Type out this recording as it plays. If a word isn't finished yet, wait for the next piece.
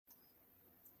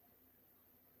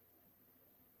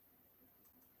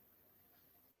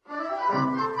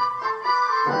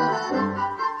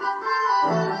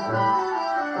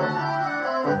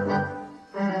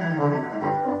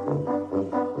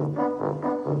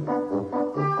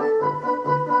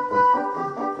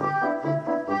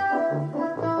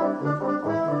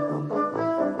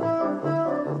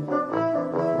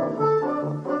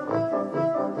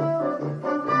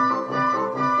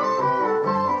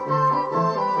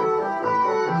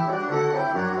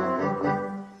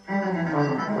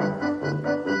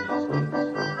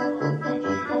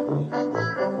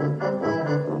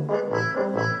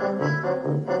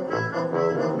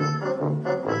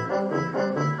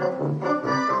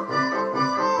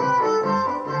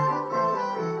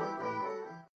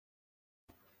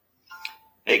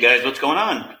Hey guys, what's going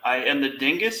on? I am the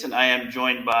Dingus, and I am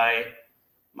joined by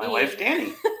my wife,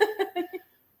 Danny.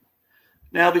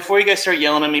 Now, before you guys start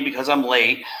yelling at me because I'm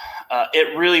late,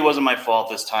 it really wasn't my fault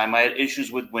this time. I had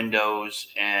issues with Windows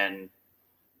and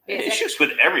issues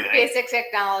with everything. Basic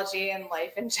technology and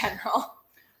life in general.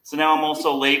 So now I'm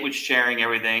also late with sharing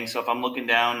everything. So if I'm looking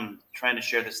down and trying to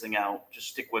share this thing out, just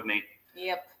stick with me.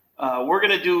 Yep. We're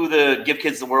going to do the Give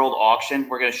Kids the World auction.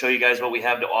 We're going to show you guys what we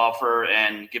have to offer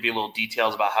and give you little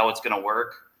details about how it's going to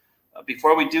work.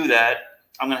 Before we do that,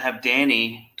 I'm going to have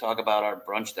Danny talk about our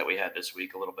brunch that we had this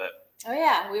week a little bit. Oh,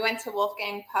 yeah. We went to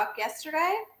Wolfgang Puck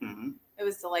yesterday. Mm-hmm. It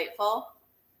was delightful.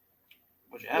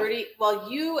 What'd you have?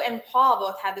 Well, you and Paul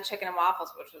both had the chicken and waffles,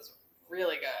 which was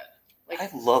really good. I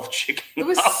love chicken and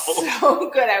waffles. It was so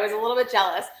good. I was a little bit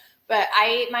jealous. But I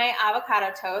ate my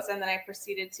avocado toast, and then I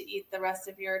proceeded to eat the rest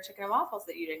of your chicken and waffles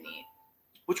that you didn't eat.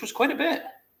 Which was quite a bit.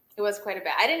 It was quite a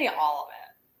bit. I didn't eat all of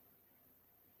it.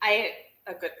 I ate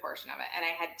a good portion of it, and I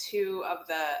had 2 of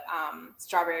the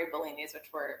strawberry bellinis,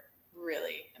 which were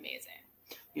really amazing.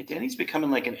 Yeah, Danny's becoming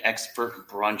like an expert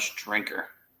brunch drinker.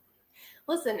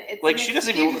 Listen, it's like she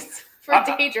doesn't even for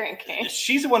day drinking.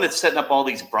 She's the one that's setting up all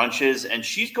these brunches, and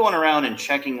she's going around and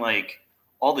checking like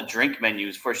all the drink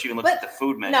menus before she even looks at the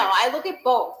food menu. No, I look at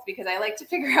both because I like to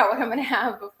figure out what I'm going to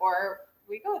have before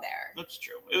we go there. That's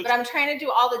true. But I'm trying to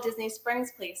do all the Disney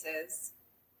Springs places.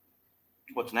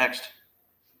 What's next?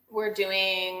 We're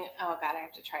doing, oh God, I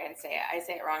have to try and say it. I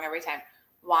say it wrong every time.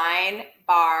 Wine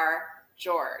Bar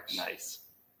George. Nice.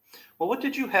 Well, what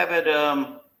did you have at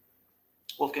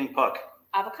Wolfgang Puck?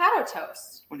 Avocado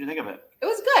toast. What did you think of it? It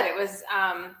was good. It was,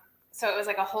 so it was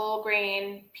like a whole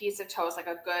grain piece of toast, like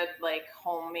a good, like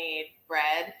homemade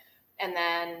bread. And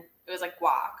then it was like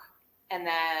guac. And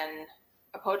then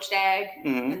a poached egg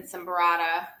and some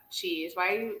burrata cheese.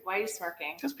 Why are you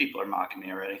smirking? Because people are mocking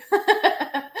me already.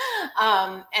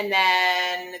 And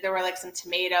then there were like some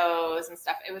tomatoes and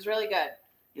stuff. It was really good.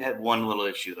 You had one little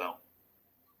issue though.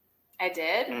 I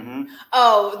did? Mm-hmm.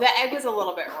 Oh, the egg was a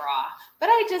little bit raw. But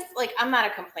I just, like, I'm not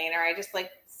a complainer. I just, like,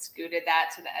 scooted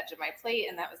that to the edge of my plate,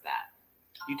 and that was that.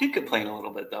 You did complain a little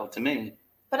bit, though, to me.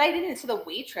 But I didn't to the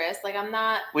waitress. Like, I'm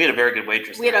not... We had a very good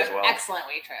waitress there as well. We had an excellent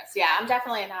waitress. Yeah, I'm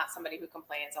definitely not somebody who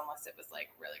complains unless it was, like,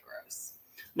 really gross.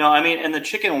 No, I mean, and the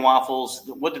chicken and waffles,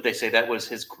 what did they say? That was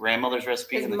his grandmother's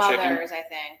recipe? His in the mother's, chicken? I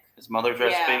think. His mother's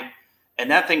recipe? Yeah. And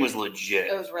that thing was legit.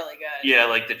 It was really good. Yeah,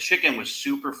 like the chicken was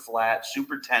super flat,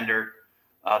 super tender.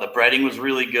 The breading was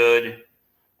really good.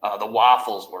 The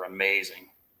waffles were amazing.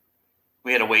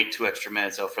 We had to wait 2 extra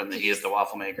minutes though for the heat of the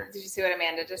waffle maker. Did you see what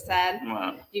Amanda just said?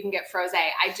 Wow. You can get frosé.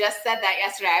 I just said that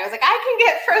yesterday. I was like, I can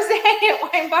get frosé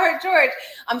at Wine Bar George.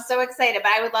 I'm so excited.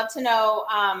 But I would love to know,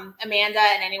 Amanda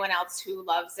and anyone else who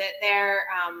loves it there,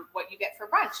 what you get for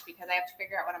brunch, because I have to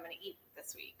figure out what I'm going to eat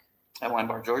this week. At Wine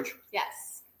Bar George?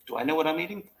 Yes. Do I know what I'm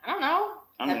eating? I don't know.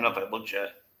 I don't even know if I looked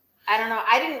yet. I don't know.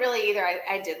 I didn't really either.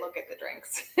 I did look at the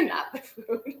drinks, not the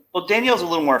food. Well, Danielle's a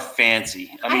little more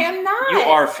fancy. I am not. You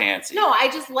are fancy. No,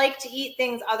 I just like to eat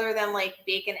things other than like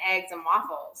bacon, eggs, and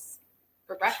waffles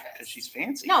for breakfast. Because she's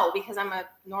fancy. No, because I'm a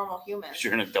normal human. Because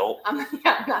you're an adult. I'm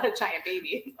not a giant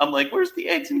baby. I'm like, where's the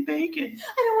eggs and bacon?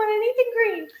 I don't want anything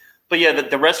green. But yeah,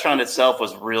 the restaurant itself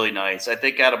was really nice. I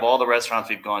think out of all the restaurants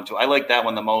we've gone to, I like that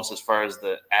one the most as far as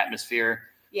the atmosphere.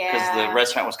 Yeah. Because the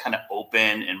restaurant was kind of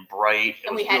open and bright.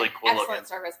 It was really cool excellent looking.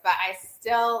 service. But I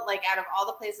still, like, out of all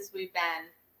the places we've been,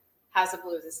 House of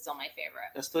Blues is still my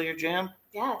favorite. That's still your jam?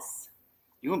 Yes.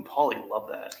 You and Paulie love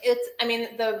that.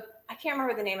 I can't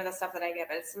remember the name of the stuff that I get,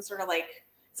 but it's some sort of like,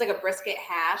 it's like a brisket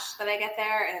hash that I get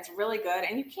there, and it's really good.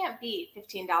 And you can't beat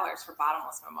 $15 for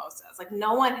bottomless mimosas. Like,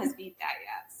 no one has beat that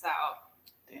yet. So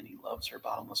Danny loves her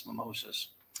bottomless mimosas.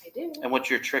 I do. And what's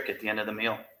your trick at the end of the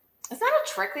meal? It's not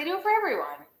a trick. They do it for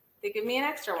everyone. They give me an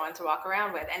extra one to walk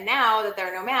around with. And now that there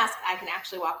are no masks, I can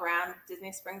actually walk around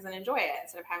Disney Springs and enjoy it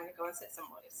instead of having to go and sit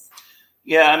someplace.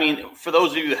 Yeah, I mean, for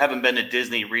those of you who haven't been to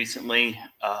Disney recently,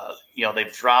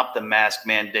 they've dropped the mask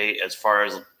mandate as far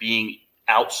as being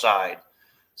outside.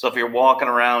 So if you're walking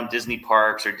around Disney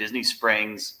parks or Disney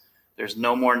Springs, there's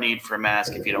no more need for a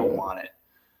mask if you don't want it.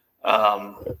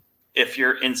 If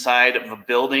you're inside of a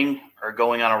building or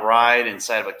going on a ride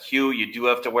inside of a queue, you do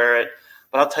have to wear it.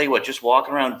 But I'll tell you what, just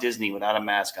walking around Disney without a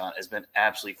mask on has been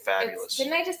absolutely fabulous.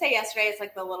 Didn't I just say yesterday, it's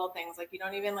like the little things, like you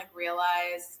don't even like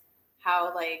realize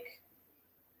how like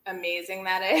amazing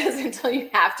that is until you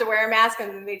have to wear a mask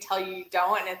and then they tell you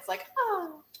don't, and it's like,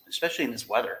 oh. Especially in this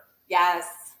weather. Yes.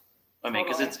 I mean,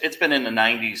 because it's been in the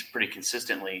 90s pretty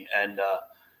consistently, and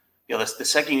the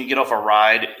second you get off a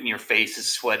ride and your face is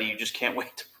sweaty, you just can't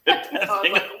wait to rip that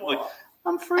thing. Like,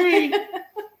 I'm free.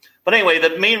 But anyway,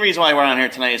 the main reason why we're on here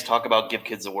tonight is talk about Give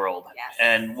Kids the World. Yes.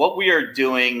 And what we are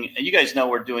doing, and you guys know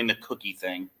we're doing the cookie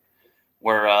thing,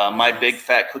 where my Big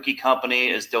Fat Cookie Company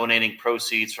is donating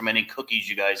proceeds from any cookies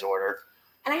you guys order.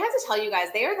 And I have to tell you guys,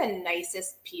 they are the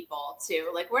nicest people too.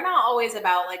 Like, we're not always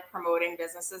about like promoting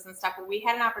businesses and stuff, but we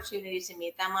had an opportunity to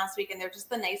meet them last week, and they're just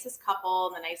the nicest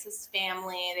couple, the nicest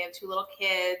family. They have 2 little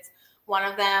kids. One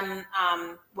of them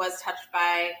was touched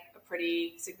by a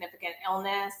pretty significant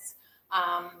illness.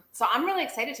 So I'm really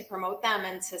excited to promote them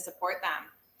and to support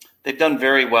them. They've done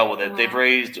very well with it. Mm-hmm. They've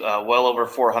raised well over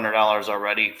 $400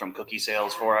 already from cookie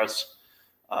sales for us.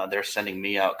 They're sending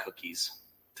me out cookies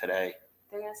today.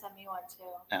 They're going to send me one too.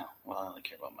 Oh, well, I only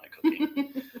care about my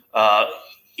cookie.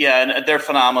 And they're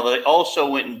phenomenal. They also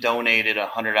went and donated a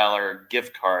 $100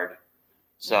 gift card.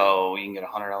 So you can get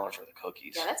 $100 worth of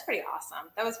cookies. Yeah, that's pretty awesome.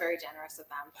 That was very generous of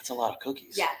them. That's a lot of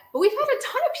cookies. Yeah, but we've had a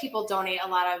ton of people donate a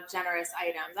lot of generous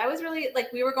items. I was really,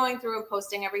 we were going through and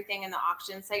posting everything in the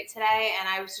auction site today, and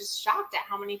I was just shocked at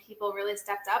how many people really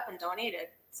stepped up and donated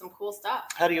some cool stuff.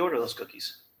 How do you order those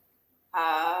cookies?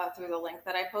 Through the link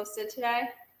that I posted today.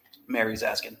 Mary's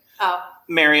asking. Oh.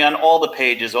 Mary, on all the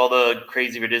pages, all the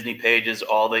Crazy for Disney pages,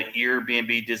 all the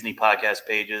Airbnb Disney podcast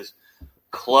pages,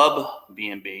 Club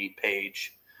B&B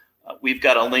page, we've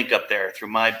got a link up there through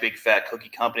my Big Fat Cookie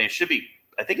Company. It should be,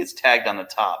 I think it's tagged on the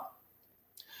top.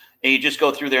 And you just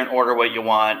go through there and order what you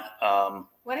want.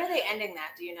 When are they ending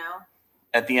that? Do you know?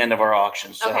 At the end of our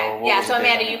auction. So okay. Yeah, so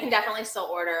Amanda, you can definitely still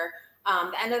order.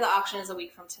 The end of the auction is a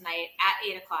week from tonight at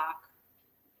 8 o'clock.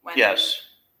 Yes.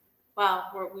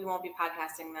 We won't be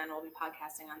podcasting then. We'll be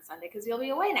podcasting on Sunday because you'll be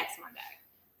away next Monday.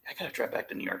 I got to drive back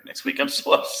to New York next week. I'm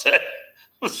so upset.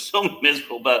 I'm so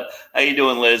miserable about it. How you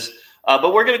doing, Liz?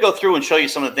 But we're going to go through and show you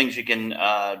some of the things you can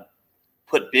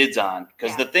put bids on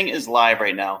because the thing is live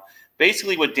right now.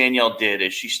 Basically, what Danielle did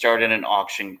is she started an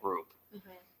auction group.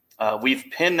 Mm-hmm. We've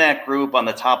pinned that group on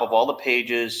the top of all the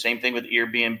pages. Same thing with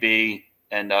Airbnb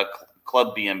and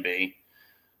Club B&B.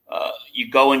 You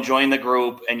go and join the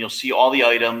group, and you'll see all the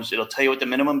items. It'll tell you what the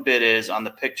minimum bid is on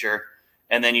the picture,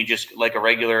 and then you just, like a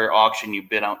regular auction, you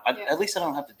bid on. At least I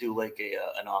don't have to do like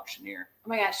an auctioneer. Oh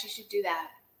my gosh, you should do that.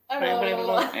 Yeah,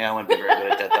 I wouldn't be very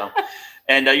good at that though.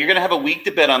 And you're going to have a week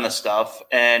to bid on the stuff,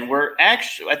 and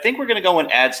I think we're going to go and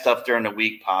add stuff during the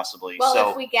week possibly.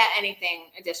 Well, if we get anything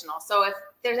additional. So if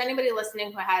there's anybody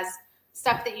listening who has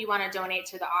stuff that you want to donate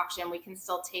to the auction, we can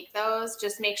still take those.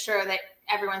 Just make sure that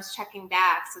everyone's checking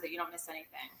back so that you don't miss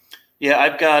anything. Yeah,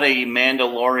 I've got a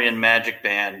Mandalorian magic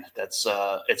band that's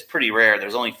it's pretty rare.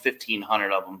 There's only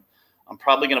 1,500 of them. I'm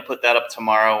probably going to put that up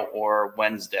tomorrow or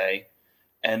Wednesday.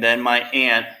 And then my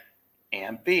Aunt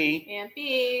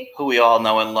B, who we all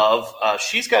know and love,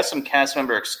 she's got some cast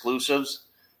member exclusives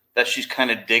that she's kind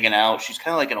of digging out. She's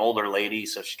kind of like an older lady,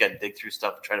 so she's got to dig through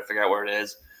stuff to try to figure out where it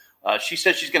is. She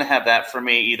said she's going to have that for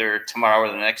me either tomorrow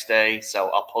or the next day, so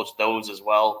I'll post those as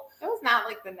well. That was not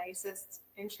like the nicest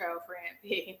intro for Aunt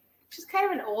B. She's kind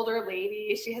of an older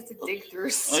lady. She has to dig through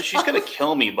stuff. Well, she's going to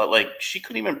kill me, but like she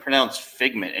couldn't even pronounce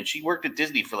Figment, and she worked at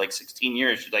Disney for like 16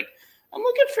 years. She's like, I'm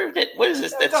looking for that. What is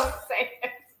this? Don't say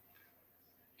it.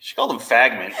 She called him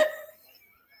Fagment.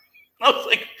 I was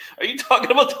like, are you talking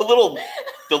about the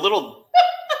little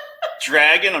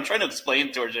dragon? I'm trying to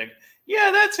explain to her. She's like,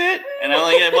 yeah, that's it. And I'm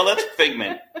like, yeah, well, that's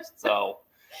Figment. So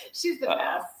she's the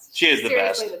best. She is the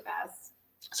Seriously the best.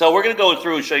 So we're going to go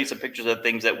through and show you some pictures of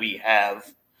things that we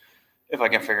have, if I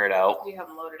can figure it out. Do you have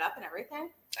them loaded up and everything?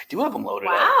 I do have them loaded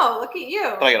up. Wow, look at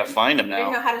you. But I got to find them now. You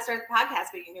didn't know how to start the podcast,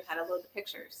 but you knew how to load the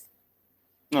pictures.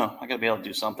 No, I got to be able to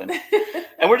do something.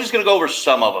 And we're just going to go over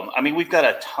some of them. I mean, we've got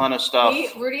a ton of stuff.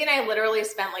 Rudy and I literally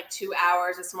spent like 2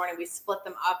 hours this morning. We split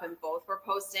them up and both were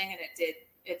posting, and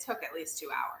it took at least 2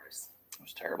 hours. It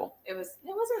was terrible. It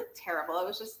wasn't terrible. It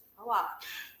was just a lot.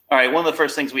 All right. One of the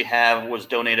first things we have was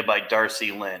donated by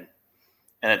Darcy Lynn.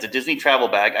 And it's a Disney travel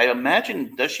bag. I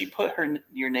imagine, does she put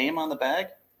your name on the bag?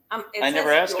 It I says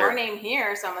never asked your her. name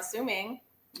here, so I'm assuming.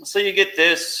 So you get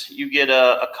this. You get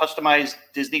a customized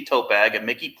Disney tote bag, a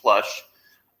Mickey plush,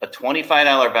 a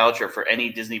 $25 voucher for any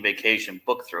Disney vacation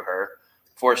booked through her,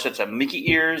 4 sets of Mickey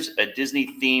ears, a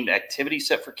Disney-themed activity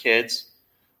set for kids,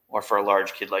 or for a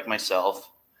large kid like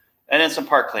myself, and then some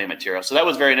park play material. So that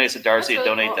was very nice of Darcy to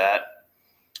donate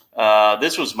that.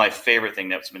 This was my favorite thing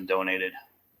that's been donated.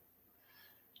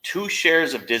 2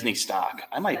 shares of Disney stock.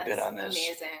 I might bid on this.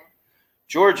 Amazing.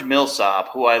 George Millsop,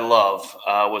 who I love,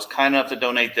 was kind enough to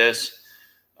donate this.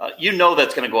 You know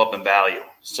that's going to go up in value.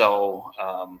 So,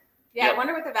 yeah, yep. I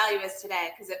wonder what the value is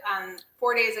today, because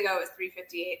 4 days ago it was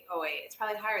 $358.08. It's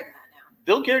probably higher than that now.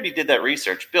 Bill Garrity did that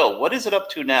research. Bill, what is it up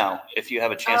to now? If you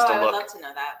have a chance to look, I would love to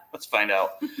know that. Let's find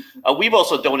out. We've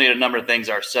also donated a number of things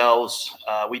ourselves.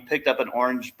 We picked up an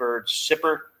Orange Bird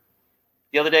sipper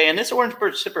the other day, and this Orange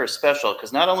Bird sipper is special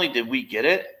because not only did we get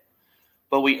it,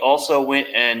 but we also went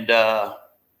and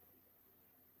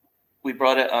we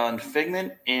brought it on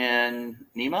Figment and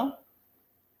Nemo.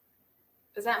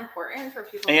 Is that important for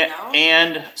people to know?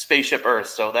 And Spaceship Earth.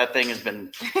 So that thing has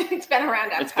been... It's been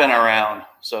around. It's been around.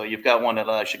 So you've got one that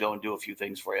I should go and do a few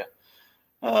things for you.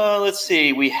 Let's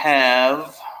see. We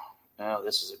have... Oh,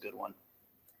 this is a good one.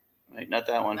 Right, not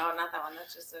that one. No, not that one.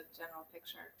 That's just a general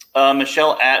picture.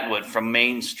 Michelle Atwood from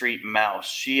Main Street Mouse.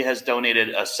 She has donated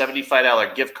a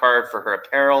 $75 gift card for her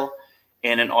apparel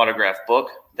and an autographed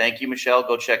book. Thank you, Michelle.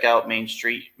 Go check out Main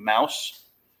Street Mouse.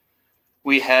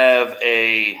 We have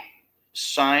a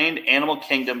signed Animal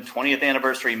Kingdom 20th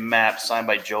anniversary map signed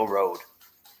by Joe Road.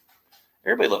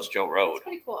 Everybody loves Joe Road. That's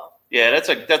pretty cool. Yeah,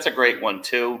 that's a great one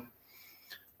too.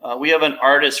 We have an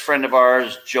artist friend of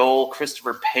ours, Joel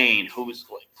Christopher Payne, who's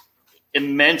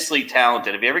immensely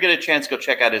talented. If you ever get a chance, go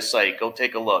check out his site. Go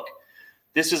take a look.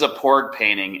 This is a Porg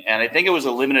painting, and I think it was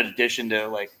a limited edition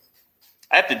to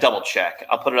I have to double check.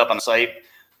 I'll put it up on the site,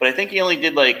 but I think he only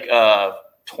did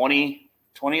 20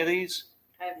 of these.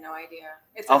 I have no idea.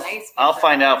 It's a nice picture. I'll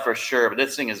find out for sure, but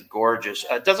this thing is gorgeous.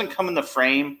 It doesn't come in the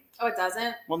frame. Oh, it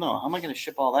doesn't? Well, no. How am I going to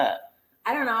ship all that?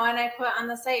 I don't know. And I put on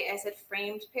the site, I said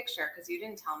framed picture because you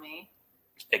didn't tell me.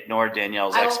 Ignore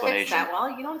Danielle's I will explanation. fix that.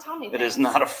 Well, you don't tell me. It is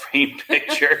not a framed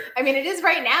picture. I mean, it is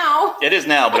right now. It is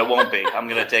now, but it won't be. I'm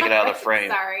going to take it out of the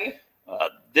frame. Sorry.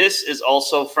 This is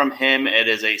also from him. It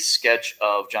is a sketch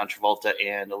of John Travolta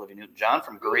and Olivia Newton-John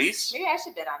from Grease. Maybe I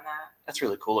should bid on that. That's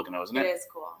really cool looking, isn't it? It is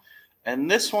cool.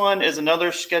 And this one is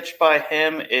another sketch by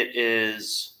him. It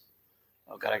is,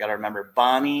 oh God, I got to remember,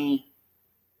 Bonnie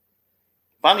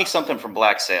something from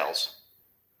Black Sails.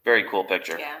 Very cool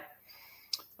picture.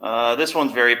 Yeah. This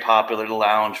one's very popular, the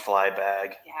Lounge Fly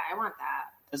Bag. Yeah, I want that.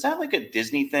 Is that like a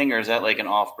Disney thing or is that like an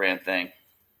off-brand thing?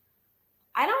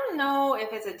 I don't know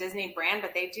if it's a Disney brand,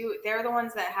 but they're the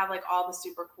ones that have all the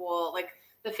super cool,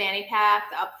 the fanny pack,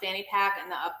 the up fanny pack, and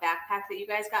the up backpack that you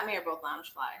guys got me are both Lounge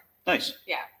Fly. Nice.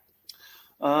 Yeah.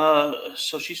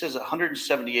 So she says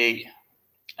 178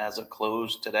 as of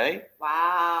close today.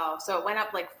 Wow. So it went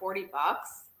up $40. I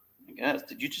guess.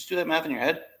 Did you just do that math in your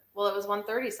head? Well, it was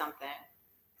 130 something.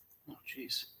 Oh,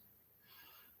 jeez.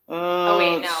 Oh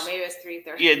wait, no, maybe it was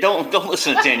 330. Yeah, don't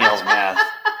listen to Danielle's math.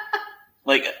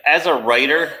 As a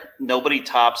writer, nobody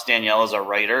tops Danielle as a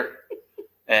writer,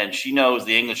 and she knows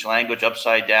the English language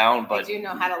upside down. But I do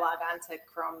know how to log on to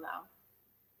Chrome though.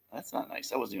 That's not nice.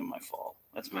 That wasn't even my fault.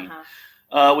 That's me.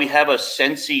 Uh-huh. We have a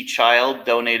Scentsy child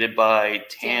donated by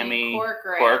Tammy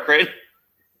Corcoran.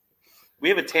 We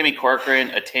have a Tammy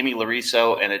Corcoran, a Tammy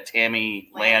Lariso, and a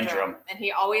Tammy Landrum. And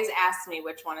he always asks me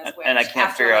which one is which. And I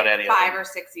can't figure out any of them. 5 or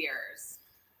 6 years.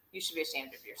 You should be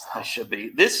ashamed of yourself. I should be.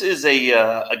 This is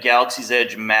a Galaxy's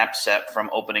Edge map set from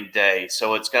opening day.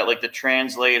 So it's got the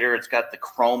translator. It's got the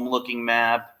Chrome-looking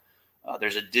map.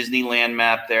 There's a Disneyland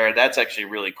map there. That's actually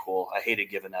really cool. I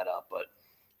hated giving that up. But,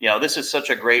 this is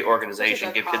such a great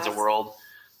organization, Give Kids a World.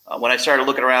 When I started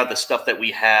looking around at the stuff that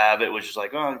we have, it was just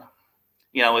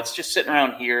it's just sitting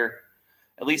around here.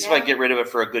 At least if I get rid of it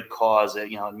for a good cause,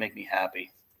 it'd make me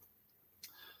happy.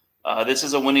 This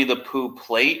is a Winnie the Pooh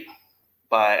plate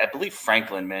by, I believe,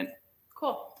 Franklin Mint.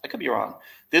 Cool. I could be wrong.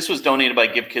 This was donated by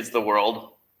Give Kids the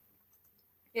World.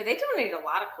 Yeah, they donated a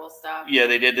lot of cool stuff. Yeah,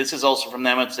 they did. This is also from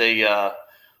them. It's a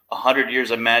 100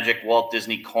 Years of Magic Walt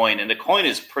Disney coin, and the coin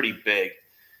is pretty big.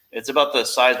 It's about the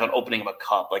size of an opening of a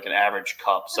cup, like an average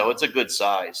cup. So it's a good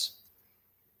size.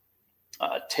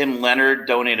 Tim Leonard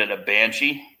donated a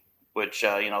Banshee, which,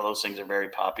 those things are very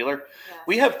popular. Yeah.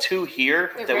 We have 2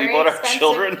 here that we bought our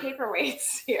children.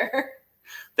 Paperweights here.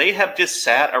 They have just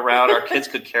sat around. Our kids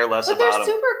could care less about them. But they're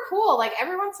super cool.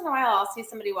 Every once in a while, I'll see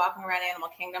somebody walking around Animal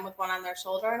Kingdom with one on their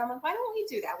shoulder, and I'm like, why don't we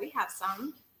do that? We have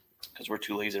some. Because we're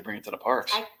too lazy to bring it to the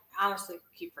parks. I honestly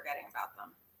keep forgetting about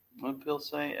them. What did Bill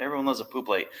say? Everyone loves a poop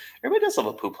plate. Everybody does love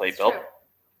a poop plate, It's Bill. true.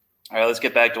 All right, let's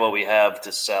get back to what we have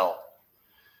to sell.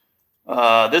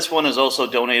 This one is also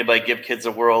donated by Give Kids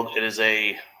the World. It is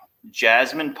a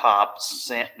Jasmine Pop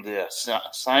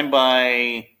signed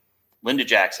by Linda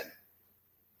Jackson.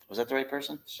 Was that the right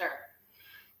person? Sure.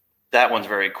 That one's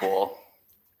very cool.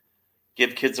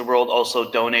 Give Kids the World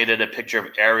also donated a picture of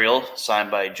Ariel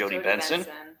signed by Jody Benson.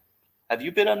 Have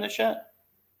you bid on this yet?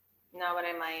 No, but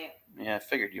I might. Yeah, I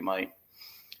figured you might.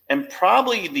 And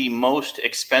probably the most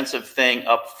expensive thing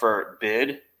up for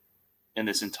bid in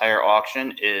this entire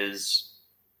auction is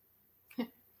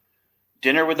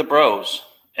Dinner with the Bros.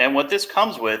 And what this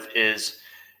comes with is,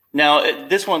 now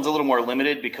this one's a little more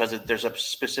limited because there's a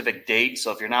specific date.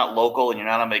 So if you're not local and you're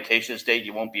not on vacation this date,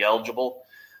 you won't be eligible.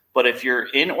 But if you're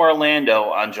in Orlando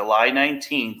on July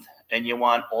 19th and you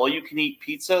want all-you-can-eat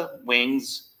pizza,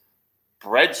 wings,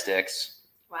 breadsticks,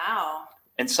 Wow.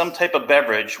 and some type of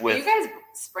beverage Are with, you guys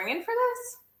springing for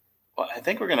this? well, I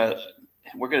think we're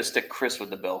gonna stick Chris with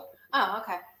the bill, Oh,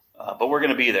 okay. but we're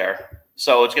gonna be there.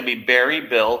 So it's gonna be Barry,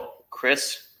 Bill,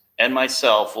 Chris, and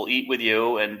myself. We'll eat with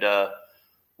you, and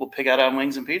we'll pick out on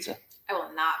wings and pizza. I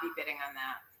will not be bidding on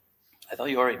that. I thought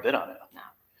you already bid on it. No.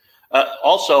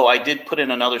 Also, I did put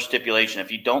in another stipulation.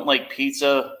 If you don't like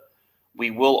pizza,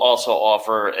 we will also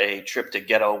offer a trip to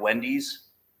Ghetto Wendy's,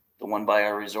 the one by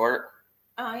our resort.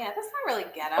 Oh, yeah. That's not really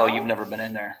ghetto. Oh, you've never been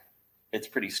in there. It's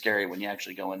pretty scary when you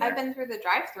actually go in there. I've been through the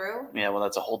drive-thru. Yeah, well,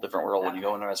 that's a whole different world when you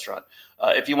go in a restaurant.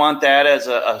 If you want that as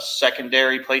a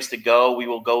secondary place to go, we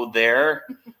will go there,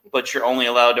 but you're only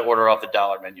allowed to order off the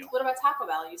dollar menu. What about Taco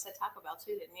Bell? You said Taco Bell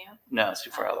too, didn't you? No, it's too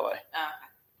far out of the way. Oh,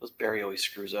 Those Barry always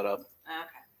screws that up.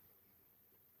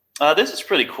 okay. This is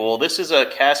pretty cool. This is a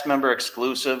cast member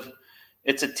exclusive.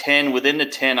 It's a tin. Within the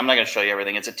tin, I'm not going to show you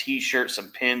everything. It's a T-shirt,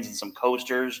 some pins, and some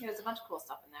coasters. There's a bunch of cool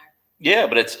stuff in there. Yeah,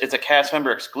 but it's a cast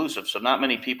member exclusive, so not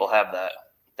many people have that.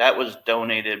 That was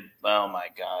donated. Oh my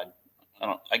God,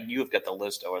 you have got the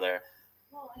list over there.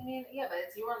 Well, I mean, yeah, but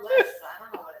it's your list. So I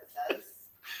don't know what it says.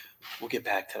 We'll get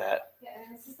back to that. Yeah, I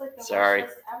mean, this is like the Sorry.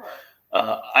 worst list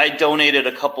ever. I donated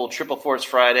a couple Triple Force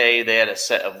Friday. They had a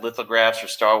set of lithographs for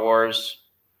Star Wars.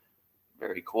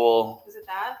 Very cool. Is it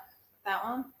that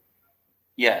one?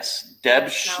 Yes, Deb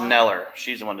Deb Schneller.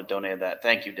 She's the one that donated that.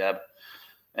 Thank you, Deb.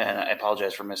 And I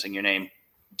apologize for missing your name.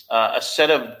 A set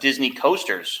of Disney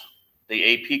coasters.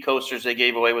 The AP coasters they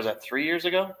gave away, was that 3 years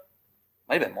ago?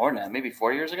 Might have been more than that. Maybe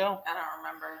 4 years ago? I don't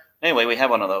remember. Anyway, we have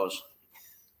one of those.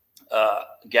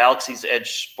 Galaxy's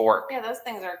Edge Spork. Yeah, those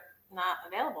things are not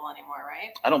available anymore,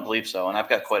 right? I don't believe so, and I've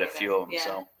got quite a few of them. Yeah.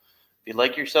 So if you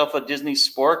like yourself a Disney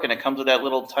Spork and it comes with that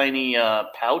little tiny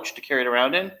pouch to carry it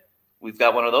around in, we've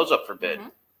got one of those up for bid. Mm-hmm.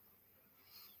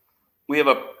 We have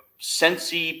a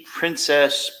Scentsy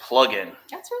Princess plug-in.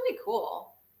 That's really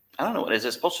cool. I don't know. Is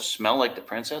it supposed to smell like the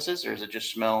princesses, or is it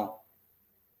just smell?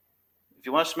 If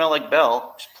you want to smell like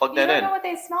Belle, just plug that I don't in. know what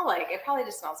they smell like. It probably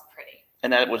just smells pretty.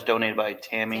 And that was donated by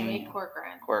Tammy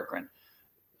Corcoran.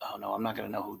 Oh, no, I'm not going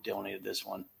to know who donated this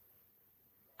one.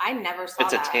 I never saw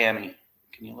It's that. a Tammy.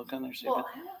 Can you look on there? Well,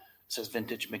 It says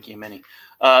Vintage Mickey and Minnie.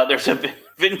 There's a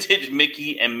Vintage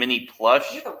Mickey and Minnie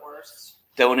plush. You're the worst.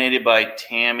 Donated by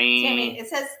Tammy. It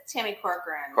says Tammy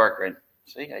Corcoran. Corcoran.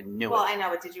 See, I knew Well, it. I know,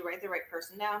 but did you write the right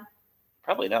person down?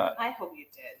 Probably not. I hope you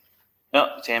did.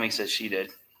 No, Tammy says she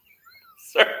did.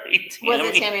 Sorry, Tammy. Was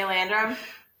it Tammy Landrum?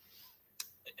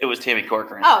 It was Tammy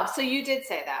Corcoran. Oh, so you did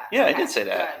say that. Yeah, Okay, I did say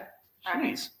that. Good. All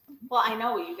right. Jeez. Well, I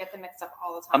know you get them mixed up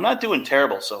all the time. I'm not doing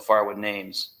terrible so far with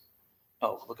names.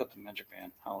 Oh, look up the Magic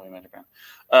Band. Halloween Magic Band.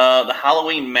 The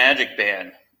Halloween Magic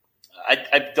Band.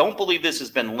 I don't believe this has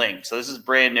been linked. So this is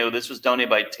brand new. This was donated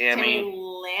by Tammy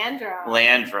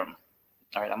Landrum.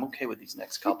 All right, I'm okay with these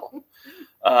next couple.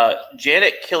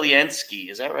 Janet Kiliansky.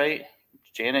 Is that right?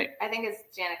 I think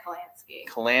it's Janet Kalansky.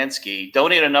 Kalansky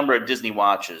donated a number of Disney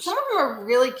watches. Some of them are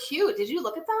really cute. Did you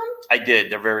look at them? I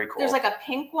did. They're very cool. There's like a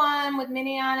pink one with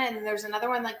Minnie on it, and there's another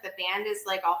one like the band is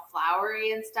like all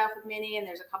flowery and stuff with Minnie, and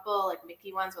there's a couple like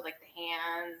Mickey ones with like the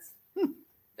hands.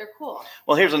 They're cool.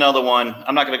 Well, here's another one.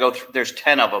 I'm not going to go through. There's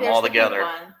 10 of them all the together.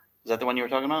 pink one. Is that the one you were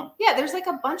talking about? Yeah, there's like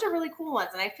a bunch of really cool ones,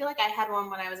 and I feel like I had one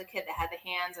when I was a kid that had the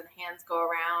hands, and the hands go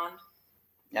around.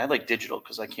 Yeah, I like digital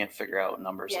because I can't figure out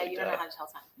numbers Yeah, like you that. don't know how to tell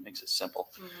time. Makes it simple.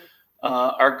 Mm-hmm.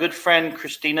 Our good friend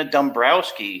Christina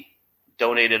Dombrowski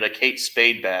donated a Kate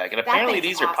Spade bag, and apparently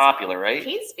thing's these are awesome. popular, right?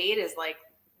 Kate Spade is like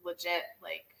legit,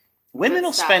 like Women good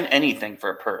will stuff. spend anything for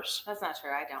a purse, That's not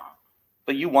true. I don't,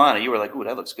 but you want it. You were like, "Ooh,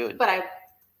 that looks good." but I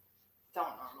don't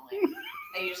normally.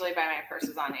 I usually buy my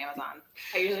purses on Amazon.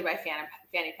 I usually buy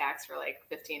fanny packs for like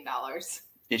 $15.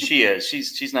 Yeah, she is.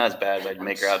 She's not as bad, but I'd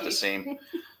make her out the Cheap. same.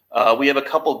 We have a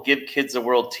couple Give Kids the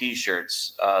World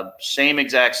T-shirts. Same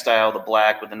exact style, the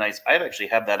black with the nice. I actually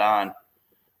have that on.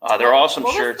 They're awesome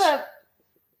shirts.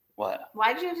 What?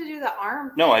 Why did you have to do the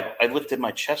arm? No, I lifted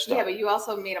my chest up. Yeah, but you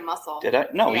also made a muscle. Did I?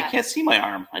 No, you can't see my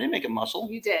arm. I didn't make a muscle.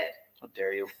 You did. How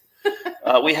dare you?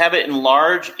 We have it in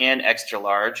large and extra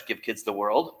large. Give Kids the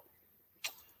World.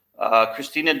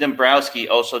 Christina Dombrowski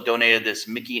also donated this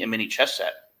Mickey and Minnie chess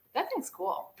set. That thing's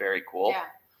cool. Very cool. Yeah.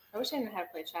 I wish I knew how to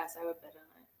play chess. I would bid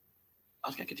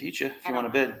on it. I could teach you if you want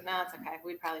to bid. No, it's okay.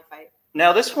 We'd probably fight.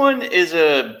 Now, this one is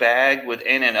a bag with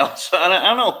Anna and Elsa. I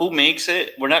don't know who makes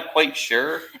it. We're not quite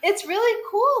sure. It's really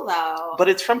cool, though. But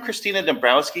it's from Christina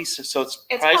Dombrowski, so it's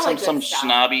probably some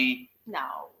snobby.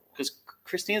 No. Because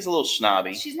Christina's a little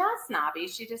snobby. She's not snobby.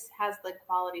 She just has, like,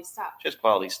 quality stuff. Just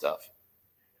quality stuff.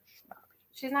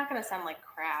 She's not going to sound like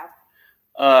crap.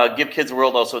 Give Kids the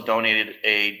World also donated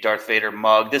a Darth Vader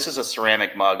mug. This is a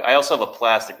ceramic mug. I also have a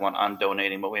plastic one I'm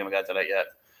donating, but we haven't got to that yet.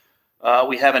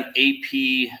 We have an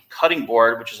AP cutting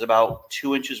board, which is about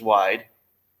 2 inches wide.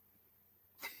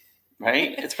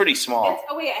 Right? It's pretty small.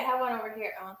 Oh, wait, I have one over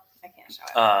here. Oh, I can't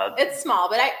show it. It's small,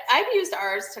 but I've used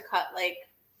ours to cut, like,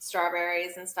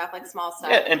 strawberries and stuff, like small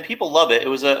stuff. Yeah, and people love it. It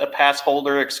was a pass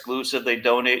holder exclusive. They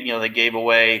they gave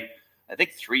away, I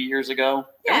think, 3 years ago.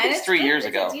 Yeah, I think it's 3 years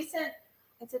ago.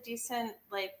 It's a decent,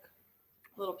 like,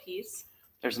 little piece.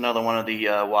 There's another one of the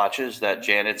watches that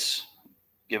Janet's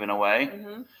giving away.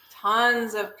 Mm-hmm.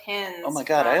 Tons of pins. Oh my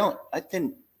God! I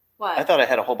didn't. What? I thought I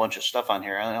had a whole bunch of stuff on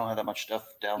here. I don't have that much stuff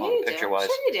downloaded picture-wise.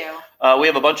 Sure you do. We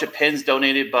have a bunch of pins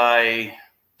donated by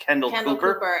Kendall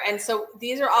Cooper. And so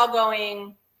these are all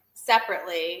going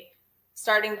separately.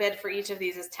 Starting bid for each of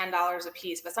these is $10 a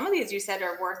piece. But some of these you said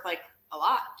are worth like a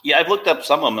lot. Yeah, I've looked up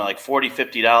some of them, like $40,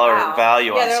 $50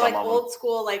 value on some of them. Yeah, they're like old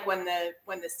school, like when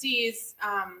the C's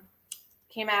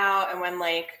came out and when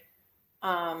like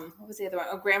what was the other one?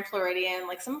 Oh, Grand Floridian.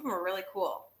 Like some of them are really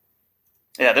cool.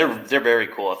 Yeah, they're very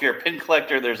cool. If you're a pin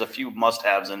collector, there's a few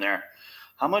must-haves in there.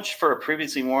 How much for a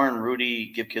previously worn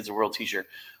Rudy Give Kids the World T-shirt?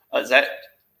 Is that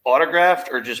autographed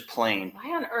or just plain?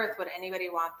 Why on earth would anybody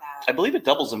want that? I believe it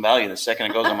doubles in value the second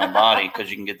it goes on my body because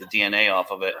you can get the DNA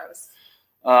off of it.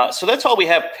 Gross. So that's all we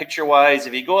have picture-wise.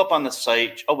 If you go up on the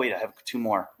site, oh wait, I have 2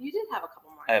 more. You did have a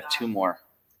couple more. I have 2 more.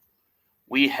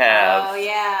 We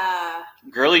have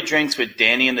Girly Drinks with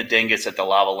Danny and the Dingus at the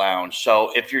Lava Lounge.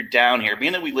 So if you're down here,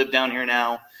 being that we live down here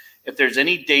now, if there's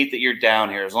any date that you're down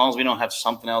here, as long as we don't have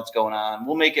something else going on,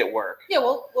 we'll make it work. Yeah,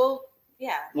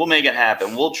 we'll make it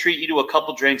happen. We'll treat you to a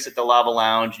couple drinks at the Lava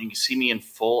Lounge, and you can see me in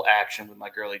full action with my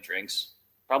Girly Drinks.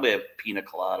 Probably a pina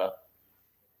colada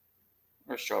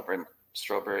or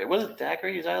strawberry. What is it,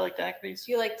 daiquiris? I like daiquiris.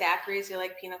 You like daiquiris, you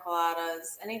like pina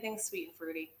coladas, anything sweet and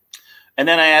fruity. And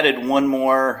then I added one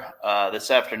more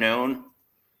this afternoon.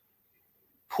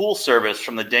 Pool service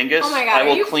from the Dingus. Oh my God, I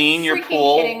will clean your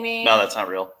pool. Kidding me? No, that's not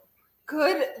real.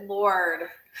 Good Lord.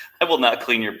 I will not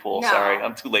clean your pool. No. Sorry,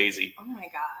 I'm too lazy. Oh my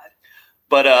God.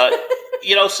 But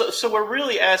so we're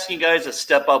really asking you guys to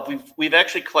step up. We've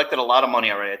actually collected a lot of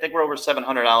money already. I think we're over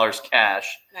 $700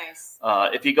 cash. Nice.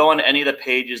 If you go on any of the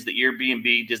pages, the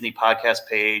Airbnb Disney podcast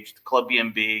page, the Club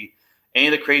B&B, any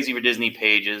of the Crazy for Disney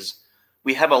pages,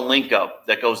 we have a link up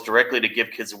that goes directly to Give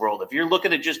Kids the World. If you're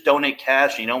looking to just donate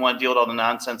cash and you don't want to deal with all the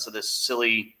nonsense of this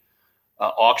silly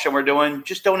auction we're doing,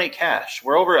 just donate cash.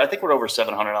 I think we're over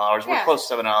 $700. We're close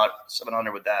to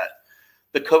 $700 with that.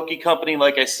 The Cookie Company,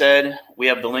 like I said, we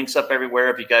have the links up everywhere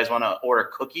if you guys want to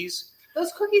order cookies.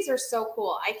 Those cookies are so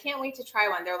cool. I can't wait to try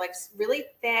one. They're like really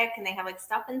thick and they have like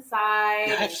stuff inside.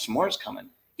 Yeah, I have s'mores coming.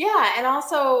 Yeah, and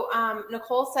also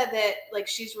Nicole said that like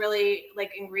she's really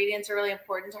like ingredients are really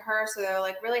important to her, so they're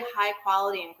like really high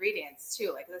quality ingredients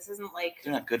too. Like this isn't like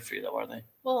they're not good for you though, are they?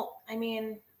 Well, I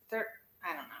mean, I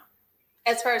don't know.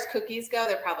 As far as cookies go,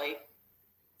 they're probably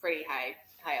pretty high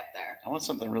up there. I want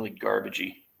something really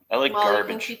garbagey. I like garbage.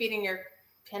 You can keep eating your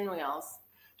pinwheels.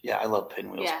 Yeah, I love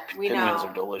pinwheels. Yeah, we pinwheels know.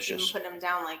 Are delicious. You've been putting them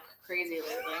down like crazy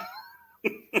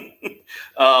lately.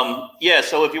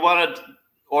 So if you want to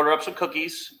order up some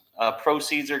cookies,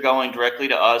 proceeds are going directly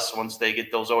to us once they get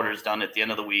those orders done at the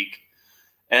end of the week.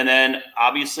 And then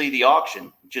obviously the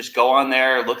auction. Just go on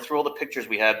there, look through all the pictures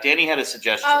we have. Danny had a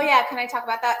suggestion. Oh yeah, can I talk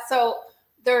about that? So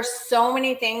there's so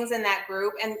many things in that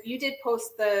group, and you did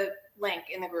post the link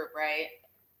in the group, right?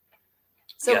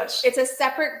 So yes. It's a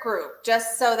separate group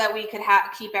just so that we could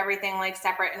keep everything like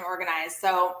separate and organized.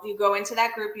 So you go into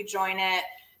that group, you join it,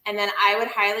 and then I would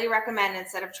highly recommend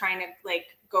instead of trying to like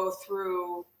go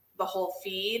through the whole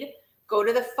feed, go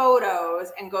to the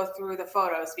photos and go through the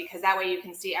photos, because that way you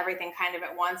can see everything kind of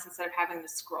at once instead of having to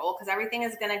scroll, because everything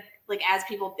is going to, like, as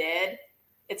people bid,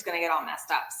 it's going to get all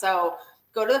messed up. So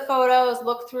Go to the photos,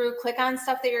 look through, click on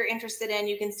stuff that you're interested in.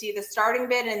 You can see the starting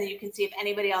bid, and then you can see if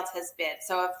anybody else has bid.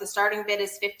 So if the starting bid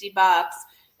is $50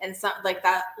 and some, like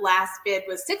that last bid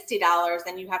was $60,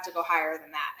 then you have to go higher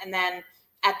than that. And then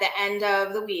at the end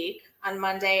of the week on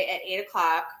Monday at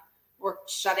 8:00, we're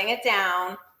shutting it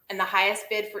down, and the highest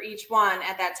bid for each one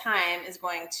at that time is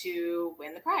going to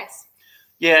win the prize.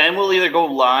 Yeah, and we'll either go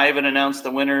live and announce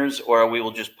the winners, or we will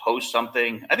just post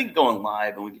something. I think going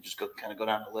live, and we can just go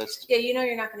down the list. Yeah, you know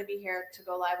you're not going to be here to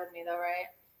go live with me, though, right?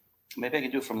 Maybe I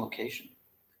can do it from location.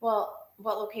 Well,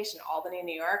 what location? Albany,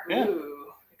 New York? Yeah.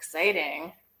 Ooh,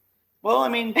 exciting. Well, I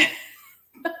mean...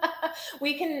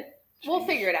 We'll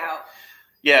figure it out.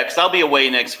 Yeah, because I'll be away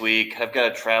next week. I've got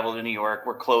to travel to New York.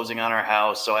 We're closing on our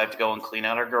house, so I have to go and clean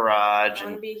out our garage. I'm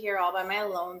going to be here all by my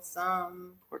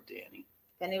lonesome. Poor Danny.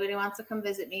 If anybody wants to come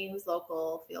visit me who's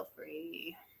local, feel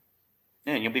free.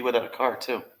 Yeah, and you'll be without a car,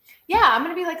 too. Yeah, I'm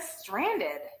going to be, like,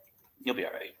 stranded. You'll be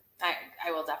all right.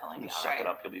 I will definitely be all right. Suck it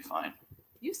up. You'll be fine.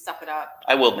 You suck it up.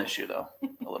 I will miss you, though,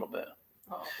 a little bit.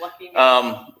 Oh, lucky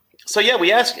me. So, yeah,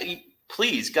 we ask,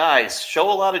 please, guys,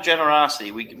 show a lot of generosity.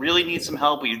 We really need some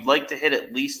help. We'd like to hit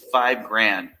at least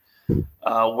 $5,000.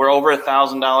 We're over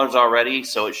 $1,000 already,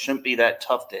 so it shouldn't be that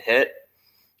tough to hit.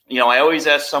 You know, I always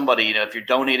ask somebody, if you're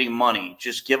donating money,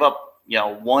 just give up,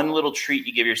 one little treat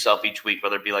you give yourself each week,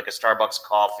 whether it be like a Starbucks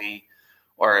coffee,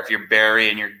 or if you're Barry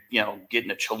and you're,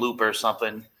 getting a chalupa or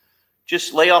something.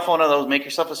 Just lay off one of those, make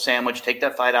yourself a sandwich, take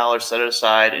that $5, set it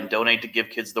aside, and donate to Give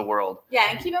Kids the World. Yeah,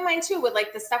 and keep in mind, too, with,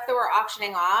 like, the stuff that we're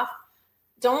auctioning off,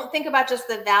 don't think about just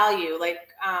the value. Like,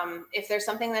 if there's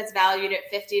something that's valued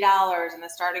at $50 and the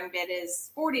starting bid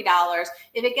is $40,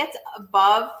 if it gets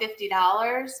above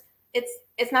 $50,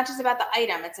 it's not just about the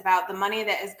item. It's about the money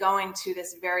that is going to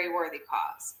this very worthy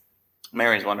cause.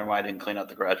 Mary's wondering why I didn't clean out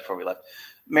the garage before we left.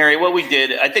 Mary, what we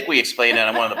did, I think we explained it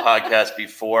on one of the podcasts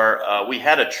before. We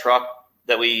had a truck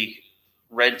that we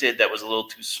rented that was a little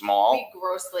too small. We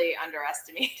grossly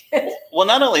underestimated. Well,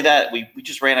 not only that, we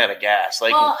just ran out of gas.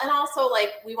 And also,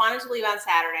 we wanted to leave on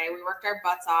Saturday. We worked our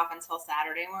butts off until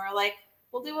Saturday, and we were like,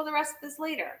 we'll deal with the rest of this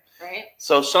later, right?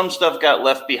 So some stuff got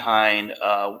left behind.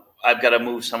 I've got to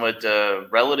move some of it to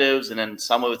relatives, and then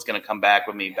some of it's going to come back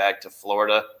with me back to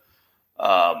Florida.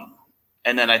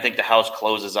 And then I think the house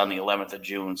closes on the 11th of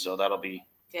June, so that'll be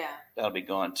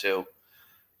gone too.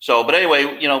 So, but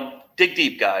anyway, dig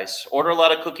deep, guys. Order a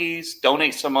lot of cookies,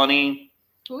 donate some money.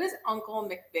 Who is Uncle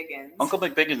McBiggins? Uncle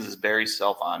McBiggins is Barry's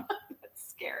cell phone. That's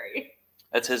scary.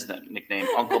 That's his nickname,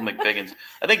 Uncle McBiggins.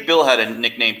 I think Bill had a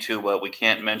nickname too, but we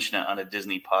can't mention it on a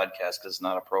Disney podcast because it's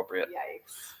not appropriate.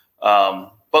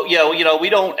 Yikes. But yeah, we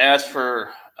don't ask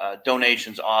for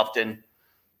donations often.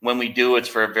 When we do, it's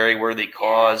for a very worthy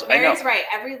cause. Yeah, Mary's right.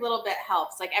 Every little bit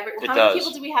helps. How many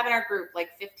people do we have in our group? Like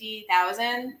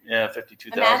 50,000? Yeah,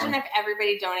 52,000. Imagine if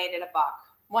everybody donated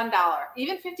 $1, $1,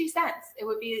 even 50 cents. It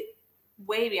would be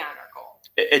way beyond our goal.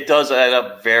 It does add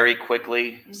up very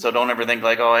quickly. Mm-hmm. So don't ever think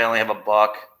I only have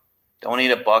 $1.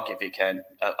 Donate $1 if you can.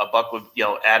 $1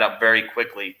 would add up very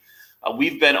quickly.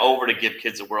 We've been over to Give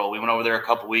Kids the World. We went over there a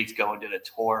couple weeks ago and did a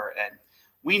tour, and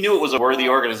we knew it was a worthy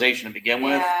organization to begin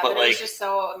with. But it was just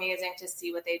so amazing to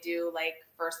see what they do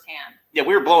firsthand. Yeah,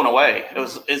 we were blown away.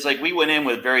 It's like we went in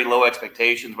with very low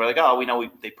expectations. We're like, we know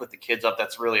they put the kids up.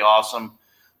 That's really awesome.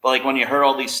 But when you heard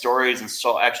all these stories and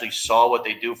saw what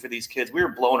they do for these kids, we were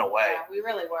blown away. Yeah, we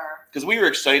really were. Because we were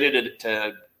excited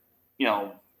to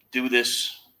do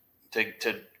this,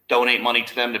 to donate money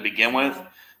to them to begin with. Mm-hmm.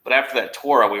 But after that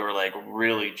tour, we were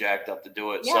really jacked up to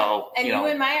do it. Yeah. So, and you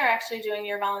and Maya are actually doing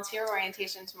your volunteer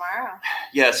orientation tomorrow.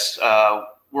 Yes.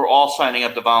 We're all signing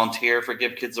up to volunteer for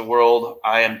Give Kids the World.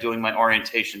 I am doing my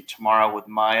orientation tomorrow with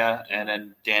Maya, and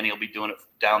then Danny will be doing it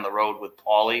down the road with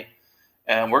Paulie.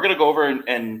 And we're going to go over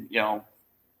and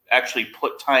actually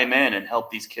put time in and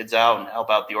help these kids out and help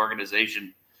out the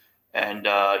organization. And,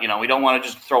 we don't want to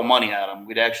just throw money at them.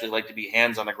 We'd actually like to be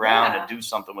hands on the ground and do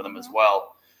something with them as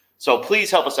well. So please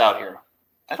help us out here.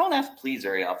 I don't ask please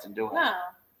very often, do I?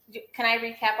 No. Can I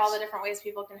recap all the different ways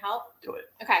people can help? Do it.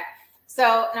 Okay.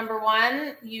 So number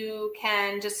one, you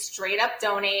can just straight up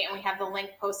donate, and we have the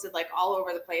link posted all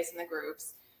over the place in the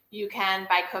groups. You can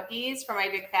buy cookies for My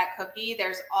Big Fat Cookie.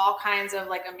 There's all kinds of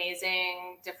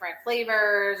amazing different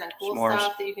flavors and cool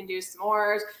stuff that you can do.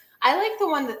 S'mores. I like the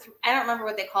one I don't remember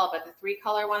what they call it, but the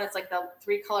 3-color one. It's the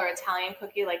 3-color Italian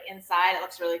cookie inside. It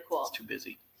looks really cool. It's too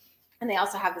busy. And they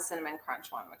also have the cinnamon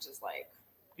crunch one, which is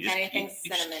anything cinnamon. You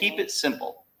just keep it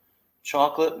simple.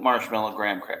 Chocolate, marshmallow,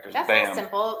 graham crackers. That's bam. Not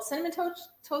simple. Cinnamon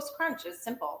toast crunch is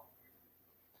simple.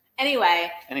 Anyway.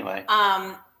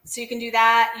 So you can do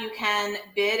that. You can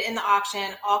bid in the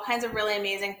auction, all kinds of really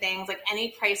amazing things, like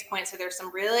any price point. So there's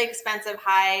some really expensive,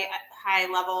 high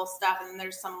level stuff, and then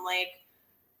there's some like,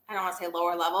 I don't want to say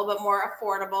lower level, but more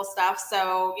affordable stuff.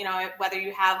 So, you know, whether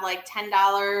you have like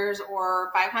 $10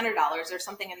 or $500, there's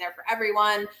something in there for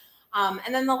everyone.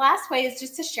 And then the last way is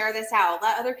just to share this out.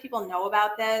 Let other people know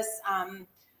about this.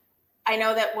 I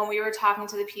know that when we were talking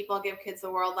to the people at Give Kids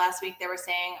the World last week, they were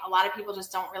saying a lot of people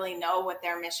just don't really know what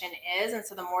their mission is. And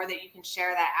so the more that you can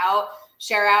share that out,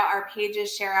 share out our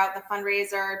pages, share out the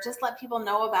fundraiser, just let people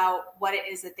know about what it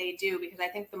is that they do. Because I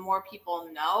think the more people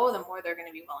know, the more they're going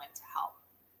to be willing to help.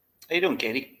 How you doing,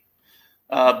 Katie?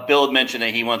 Bill had mentioned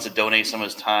that he wants to donate some of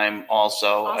his time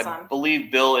also. Awesome. I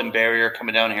believe Bill and Barry are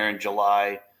coming down here in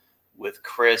July with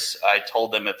Chris. I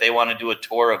told them if they want to do a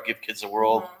tour of Give Kids the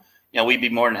World, you know, we'd be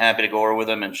more than happy to go over with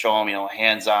them and show them, you know,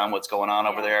 hands-on what's going on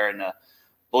over there. And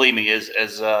believe me,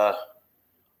 as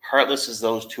heartless as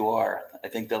those two are, I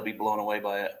think they'll be blown away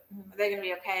by it. Are they going to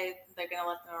be okay? They're going to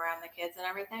let them around the kids and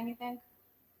everything, you think?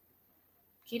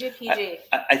 Keep it PG.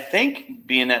 I think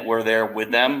being that we're there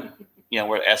with them, you know,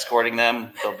 we're escorting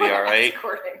them, they'll be all right.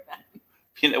 Escorting them.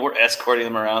 Being that we're escorting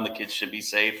them around, the kids should be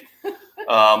safe.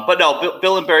 But no,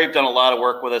 Bill and Barry have done a lot of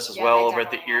work with us as well over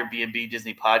at the Airbnb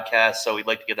Disney podcast. So we'd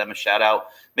like to give them a shout out.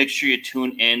 Make sure you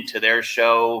tune in to their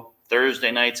show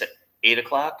Thursday nights at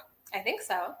 8:00. I think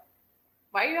so.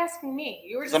 Why are you asking me?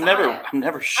 You were just I'm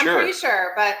never sure. I'm pretty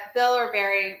sure, but Bill or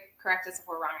Barry, correct us if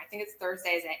we're wrong. I think it's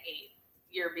Thursdays at 8.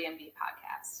 Airbnb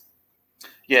podcast.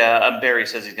 Yeah, Barry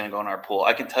says he's going to go in our pool.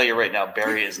 I can tell you right now,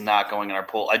 Barry is not going in our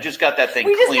pool. I just got that thing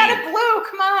clean. We just clean. got it blue.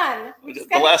 Come on.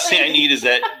 The last thing I need is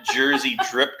that Jersey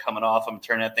drip coming off him,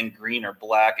 turning that thing green or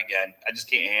black again. I just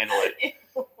can't handle it.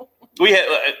 We had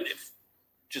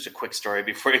just a quick story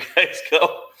before you guys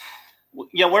go.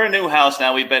 Yeah, we're in a new house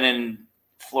now. We've been in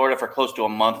Florida for close to a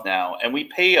month now, and we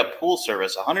pay a pool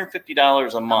service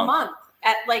 $150 a month. A month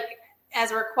at like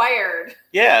as required.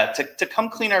 Yeah, to come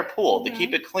clean our pool, to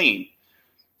keep it clean.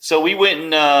 So we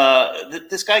went and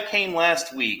this guy came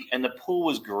last week, and the pool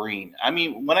was green. I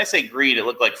mean, when I say green, it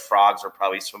looked like frogs were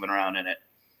probably swimming around in it.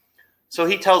 So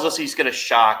he tells us he's going to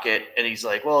shock it, and he's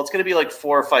like, well, it's going to be like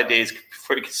 4 or 5 days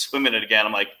before he can swim in it again.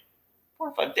 I'm like, 4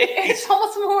 or 5 days? It's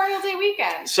almost Memorial Day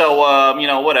weekend. So, you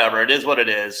know, whatever. It is what it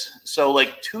is. So,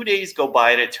 like, 2 days go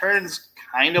by, and it turns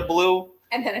kind of blue.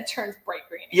 And then it turns bright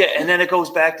green. Yeah, and then it goes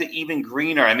back to even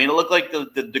greener. I mean, it looked like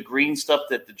the green stuff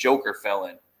that the Joker fell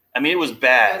in. I mean, it was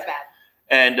bad. It was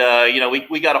bad. And, you know,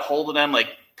 we got a hold of them, like,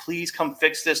 please come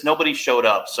fix this. Nobody showed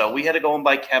up. So we had to go and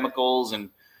buy chemicals, and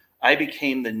I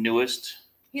became the newest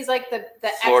He's like the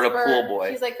Florida expert, pool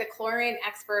boy. He's like the chlorine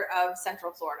expert of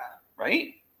Central Florida.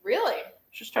 Right? Really?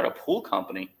 Should start a pool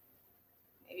company.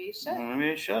 Maybe you should.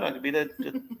 Maybe I should. I could be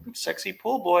the sexy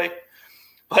pool boy.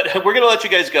 But we're going to let you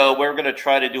guys go. We're going to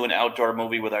try to do an outdoor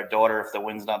movie with our daughter if the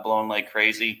wind's not blowing like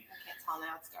crazy. I can't tell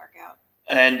now. It's dark out.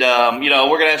 And, you know,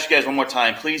 we're going to ask you guys one more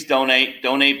time. Please donate.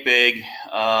 Donate big.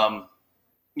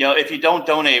 You know, if you don't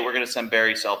donate, we're going to send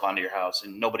Barry's cell phone to your house,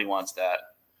 and nobody wants that.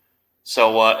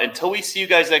 So until we see you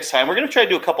guys next time, we're going to try to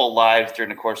do a couple of lives during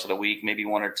the course of the week, maybe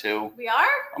 1 or 2. We are?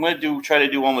 I'm going to try to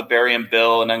do one with Barry and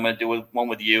Bill, and I'm going to do one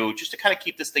with you, just to kind of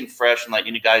keep this thing fresh and let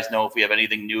you guys know if we have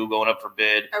anything new going up for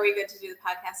bid. Are we good to do the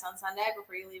podcast on Sunday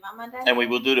before you leave on Monday? And we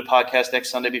will do the podcast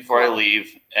next Sunday before I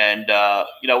leave. And,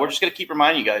 you know, we're just going to keep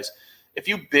reminding you guys, if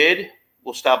you bid,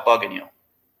 we'll stop bugging you.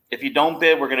 If you don't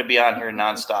bid, we're going to be on here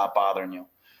nonstop bothering you.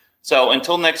 So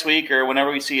until next week or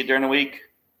whenever we see you during the week,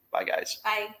 bye, guys.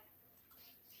 Bye.